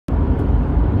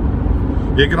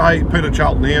Yeah, g'day, Peter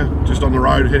Charleton here, just on the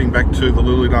road heading back to the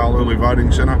Lilydale Early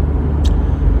Voting Centre.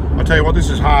 I tell you what, this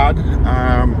is hard, you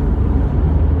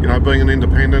know, being an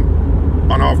independent.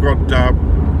 I know I've got a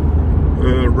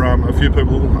few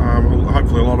people,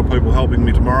 hopefully a lot of people helping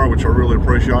me tomorrow, which I really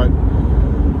appreciate.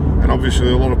 And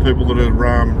obviously a lot of people that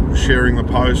are sharing the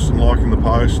post and liking the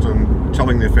post and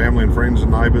telling their family and friends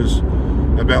and neighbours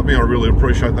about me. I really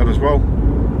appreciate that as well.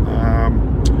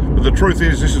 But the truth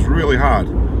is, this is really hard,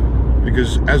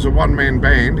 because as a one-man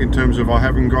band, in terms of I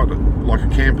haven't got like a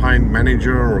campaign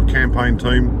manager or a campaign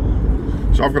team,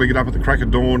 so I've got to get up at the crack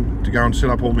of dawn to go and set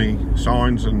up all my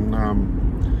signs and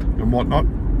whatnot,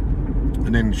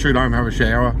 and then shoot home, have a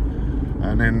shower,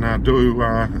 and then do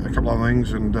a couple of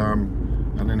things, and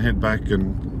then head back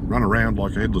and run around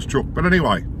like a headless chook. But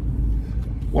anyway,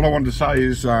 what I wanted to say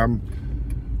is,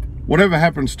 whatever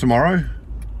happens tomorrow,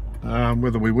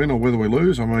 whether we win or whether we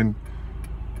lose, I mean,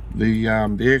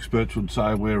 the experts would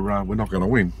say we're not going to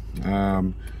win,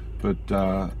 but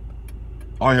I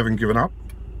haven't given up.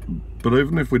 But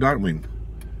even if we don't win,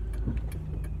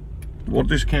 what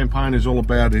this campaign is all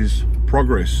about is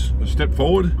progress, a step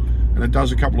forward, and it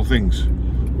does a couple of things.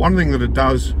 One thing that it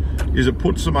does is it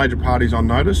puts the major parties on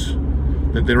notice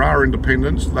that there are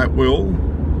independents that will,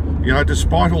 you know,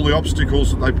 despite all the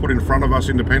obstacles that they put in front of us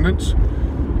independents,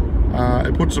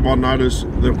 it puts them on notice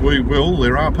that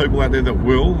there are people out there that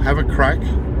will have a crack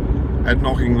at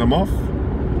knocking them off,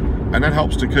 and that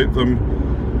helps to keep them,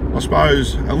 I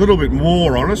suppose, a little bit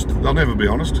more honest. They'll never be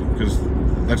honest, because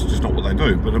that's just not what they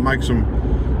do, but it makes them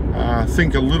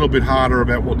think a little bit harder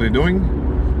about what they're doing,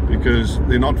 because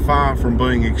they're not far from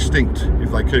being extinct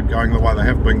if they keep going the way they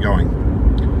have been going.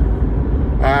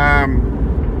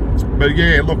 But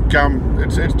yeah, look,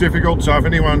 it's difficult, so if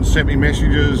anyone sent me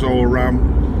messages or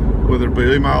whether it be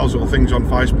emails or things on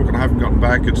Facebook and I haven't gotten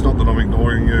back, it's not that I'm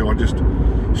ignoring you, I'm just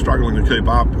struggling to keep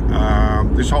up.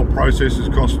 This whole process has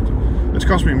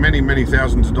cost me many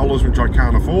thousands of dollars, which I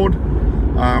can't afford,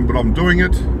 but I'm doing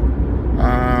it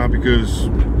because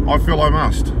I feel I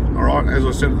must. All right, as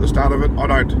I said at the start of it, I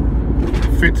don't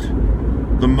fit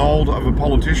the mold of a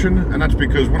politician, and that's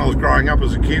because when I was growing up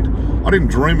as a kid, I didn't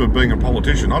dream of being a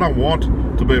politician. I don't want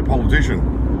to be a politician.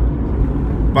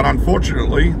 But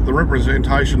unfortunately, the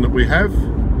representation that we have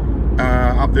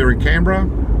up there in Canberra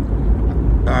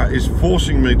is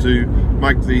forcing me to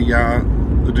make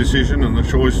the decision and the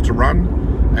choice to run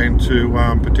and to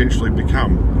potentially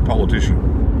become a politician.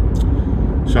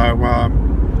 So,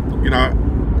 you know,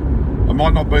 I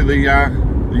might not be the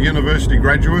university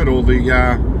graduate or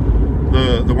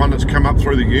the one that's come up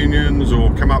through the unions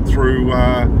or come up through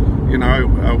you know,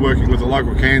 working with the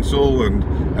local council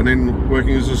and then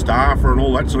working as a staffer and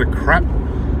all that sort of crap.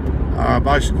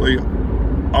 Basically,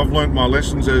 I've learnt my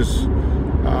lessons as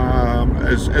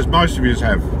most of you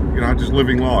have, you know, just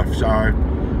living life. So I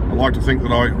like to think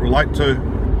that I relate to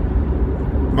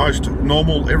most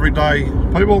normal, everyday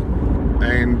people,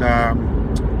 and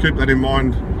keep that in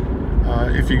mind.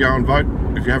 If you go and vote,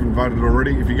 if you haven't voted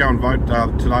already, if you go and vote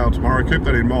today or tomorrow, keep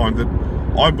that in mind, that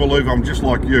I believe I'm just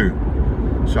like you.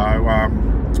 So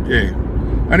yeah,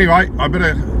 anyway, I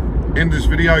better end this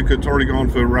video because it's already gone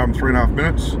for 3.5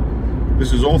 minutes.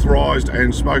 This is authorised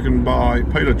and spoken by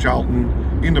Peter Charleton,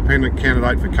 independent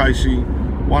candidate for Casey,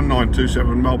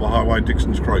 1927 Melba Highway,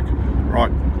 Dixons Creek.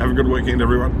 Right, have a good weekend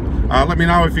everyone. Let me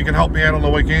know if you can help me out on the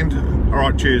weekend.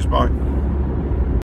 Alright, cheers, bye.